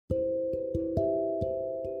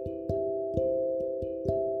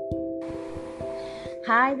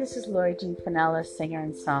Hi, this is Lori Jean Finella, singer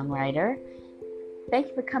and songwriter. Thank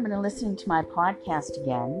you for coming and listening to my podcast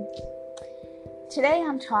again. Today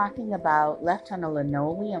I'm talking about left on a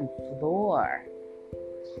linoleum floor.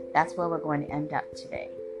 That's where we're going to end up today.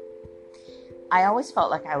 I always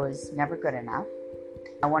felt like I was never good enough.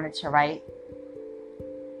 I wanted to write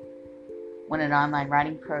when an online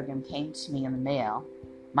writing program came to me in the mail.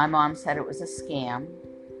 My mom said it was a scam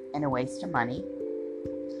and a waste of money.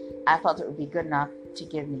 I felt it would be good enough to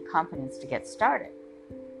give me confidence to get started.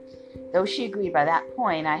 Though she agreed by that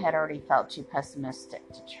point, I had already felt too pessimistic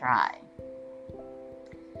to try.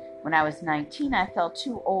 When I was 19, I felt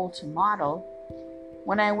too old to model.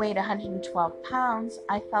 When I weighed 112 pounds,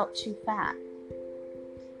 I felt too fat.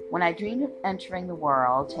 When I dreamed of entering the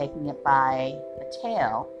world, taking it by the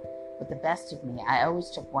tail with the best of me, I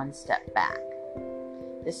always took one step back.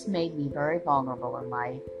 This made me very vulnerable in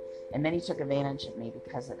life, and many took advantage of me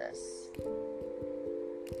because of this.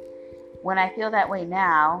 When I feel that way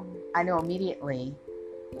now, I know immediately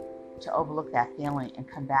to overlook that feeling and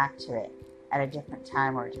come back to it at a different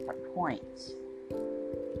time or a different point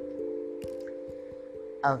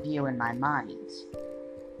of view in my mind.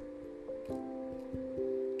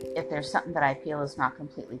 If there's something that I feel is not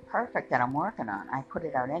completely perfect that I'm working on, I put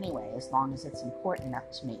it out anyway, as long as it's important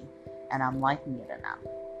enough to me and I'm liking it enough.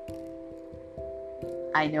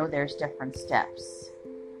 I know there's different steps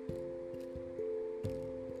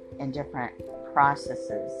and different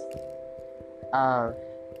processes of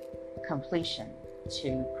completion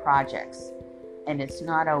to projects, and it's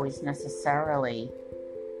not always necessarily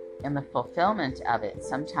in the fulfillment of it.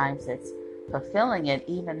 Sometimes it's fulfilling it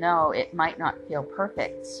even though it might not feel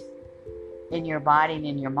perfect in your body and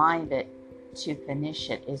in your mind, but to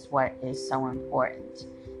finish it is what is so important.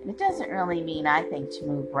 And it doesn't really mean, I think, to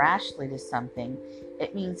move rashly to something.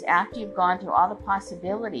 It means after you've gone through all the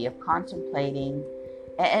possibility of contemplating,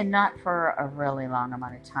 and not for a really long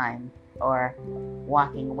amount of time, or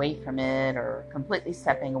walking away from it, or completely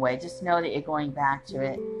stepping away. Just know that you're going back to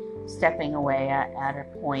it, stepping away at a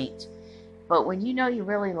point. But when you know you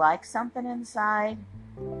really like something inside,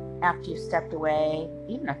 after you've stepped away,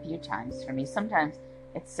 even a few times for me, sometimes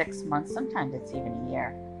it's 6 months, sometimes it's even a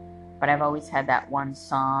year. But I've always had that one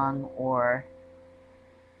song or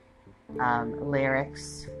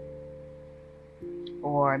lyrics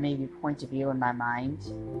or maybe point of view in my mind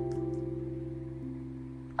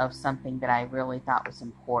of something that I really thought was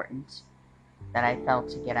important, that I felt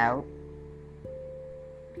to get out.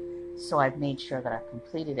 So I've made sure that I've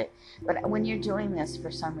completed it. But when you're doing this, for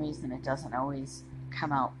some reason, it doesn't always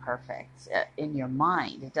come out perfect in your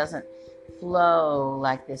mind. It doesn't flow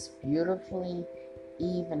like this beautifully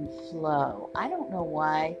even flow. I don't know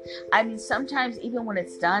why. I mean, sometimes even when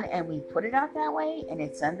it's done and we put it out that way and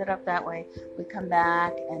it's ended up that way, we come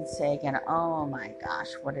back and say again, oh my gosh,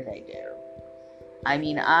 what did I do? I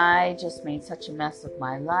mean, I just made such a mess of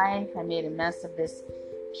my life. I made a mess of this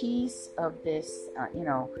piece of this,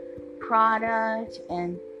 product.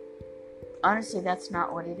 And honestly, that's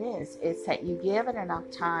not what it is. It's that you give it enough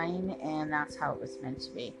time, and that's how it was meant to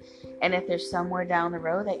be. And if there's somewhere down the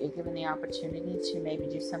road that you're given the opportunity to maybe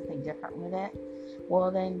do something different with it,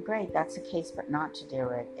 well then great, that's the case. But not to do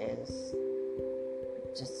it is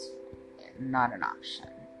just not an option.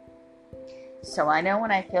 So I know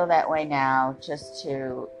when I feel that way now, just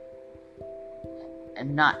to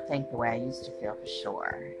not think the way I used to feel, for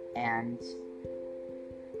sure, and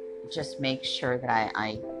just make sure that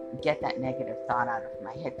I get that negative thought out of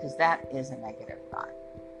my head, because that is a negative thought.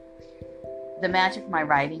 The magic of my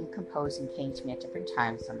writing, composing came to me at different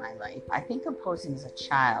times in my life. I think composing as a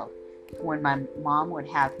child, when my mom would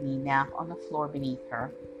have me nap on the floor beneath her,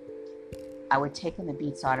 I would take in the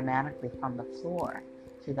beats automatically from the floor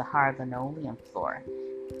through the hard linoleum floor.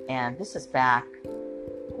 And this is back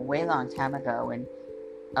a way long time ago, when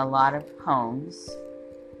a lot of homes,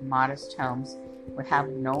 modest homes, would have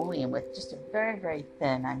linoleum with just a very, very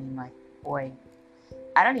thin, I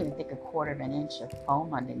don't even think 1/4 of an inch of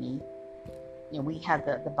foam underneath. We had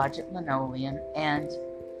the budget linoleum, and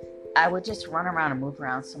I would just run around and move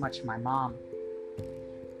around so much with my mom.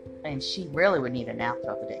 And she really would need a nap the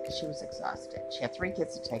other day because she was exhausted. She had 3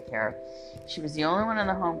 kids to take care of. She was the only one in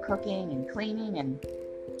the home cooking and cleaning, and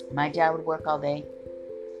my dad would work all day.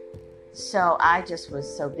 So I just was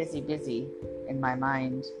so busy in my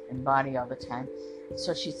mind and body all the time.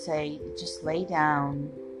 So she'd say, just lay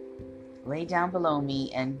down below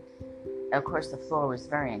me. And of course the floor was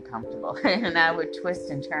very uncomfortable and I would twist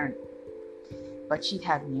and turn. But she'd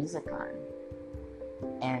have music on.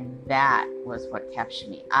 And that was what kept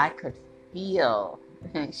me. I could feel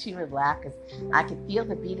she would laugh because I could feel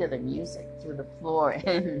the beat of the music through the floor,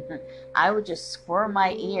 and I would just squirm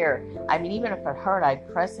my ear. I mean, even if it hurt,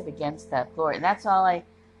 I'd press it against that floor, and that's all I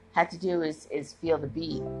had to do is feel the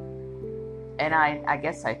beat. And I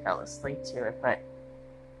guess I fell asleep to it, but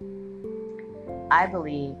I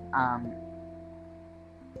believe, and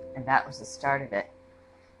that was the start of it.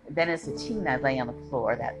 Then as a teen, I'd lay on the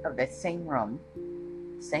floor of that same room,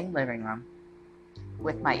 same living room,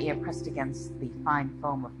 with my ear pressed against the fine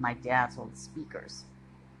foam of my dad's old speakers.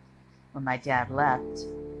 When my dad left,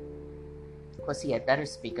 of course he had better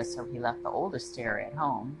speakers, so he left the older stereo at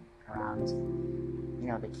home around,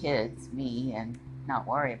 the kids, me, and not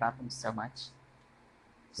worry about them so much.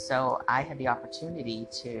 So I had the opportunity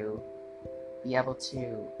to be able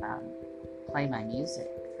to play my music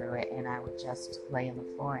through it, and I would just lay on the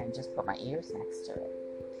floor and just put my ears next to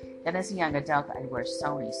it. Then as a young adult, I'd wear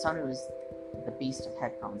Sony. Sony was the beast of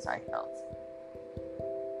headphones, I felt.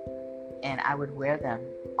 And I would wear them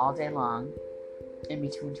all day long in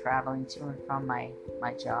between traveling to and from my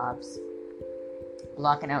jobs,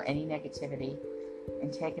 blocking out any negativity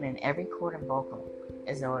and taking in every chord and vocal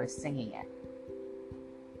as though I was singing it.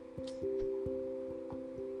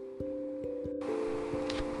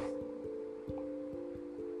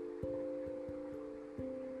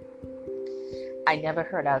 I never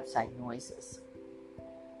heard outside noises.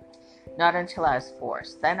 Not until I was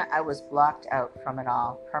forced. Then I was blocked out from it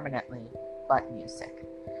all permanently but music.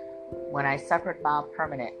 When I suffered mild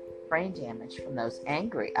permanent brain damage from those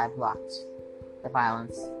angry, I blocked the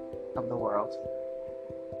violence of the world.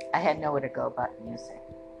 I had nowhere to go but music.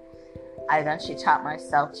 I eventually taught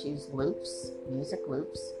myself to use loops, music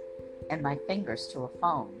loops, and my fingers to a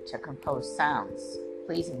phone to compose sounds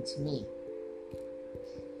pleasing to me.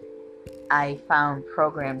 I found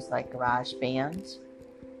programs like GarageBand,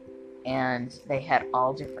 and they had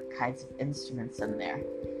all different kinds of instruments in there.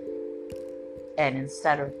 And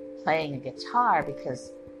instead of playing a guitar,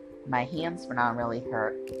 because my hands were not really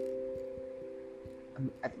hurt,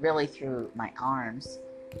 really through my arms,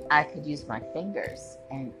 I could use my fingers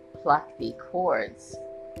and pluck the chords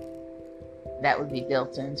that would be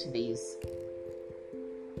built into these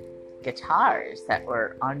guitars that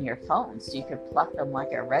were on your phone. So you could pluck them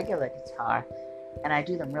like a regular guitar, and I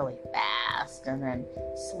do them really fast and then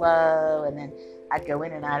slow, and then I'd go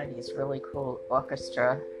in and out of these really cool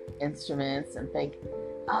orchestra instruments and think,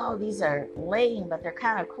 oh, these are lame, but they're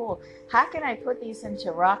kind of cool. How can I put these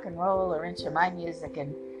into rock and roll or into my music?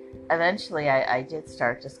 And eventually I did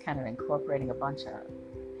start just kind of incorporating a bunch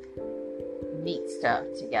of neat stuff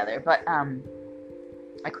together, but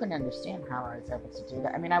I couldn't understand how I was able to do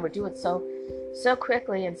that. I mean, I would do it so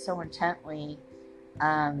quickly and so intently,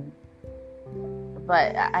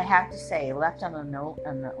 but I have to say, left on the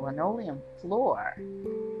linoleum floor,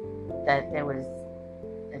 that there was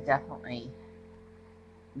definitely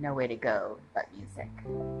no way to go but music.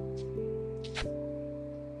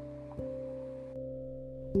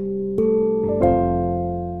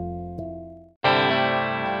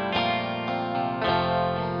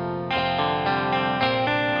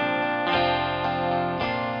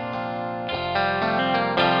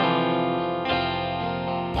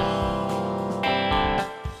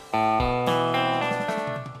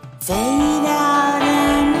 Fade out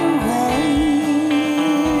and away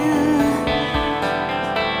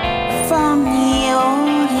from the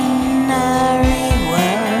ordinary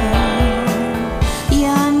world.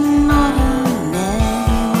 You're not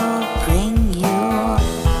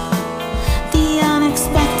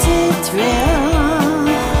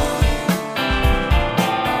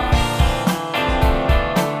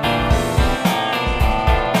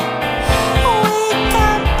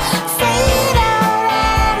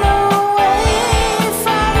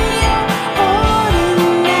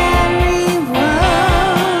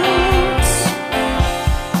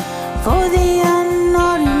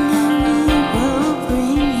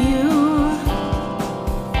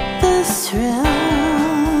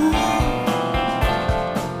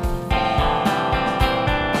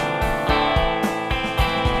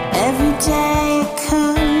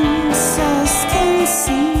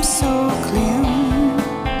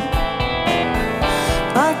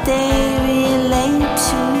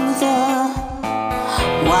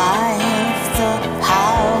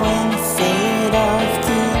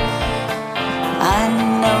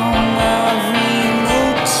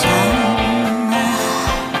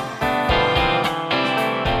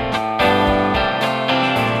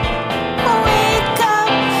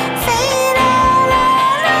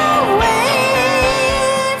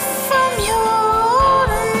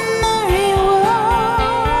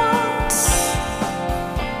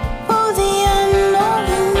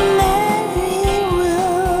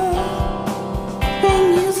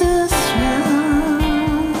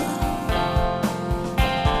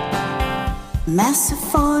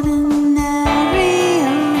Massive ordinary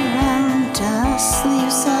around us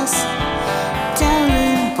leaves us dull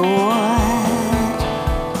and bored,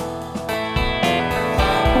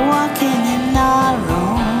 walking in our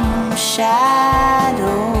own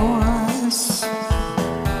shadows.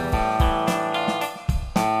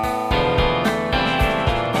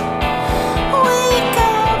 Wake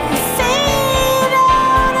up and fade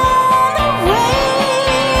out and away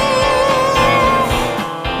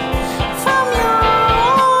from your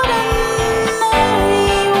ordinary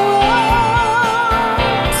walls.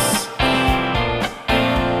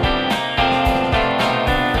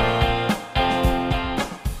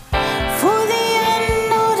 For the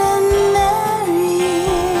unordinary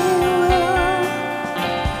will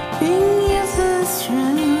bring you the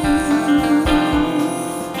truth.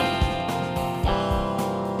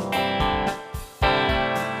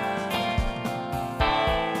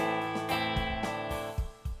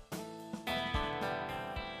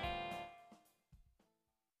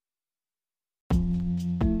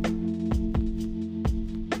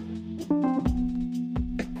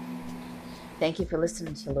 Thank you for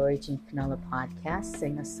listening to Lori Jean Finola podcast,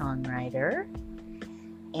 singer-songwriter.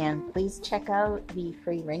 And please check out the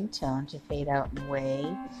free ringtone to Fade Out and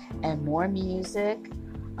Away and more music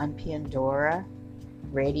on Pandora,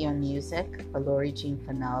 radio music for Lori Jean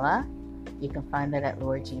Finola. You can find that at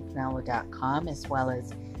LoriJeanFinola.com, as well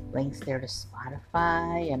as links there to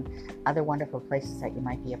Spotify and other wonderful places that you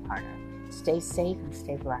might be a part of. Stay safe and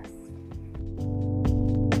stay blessed.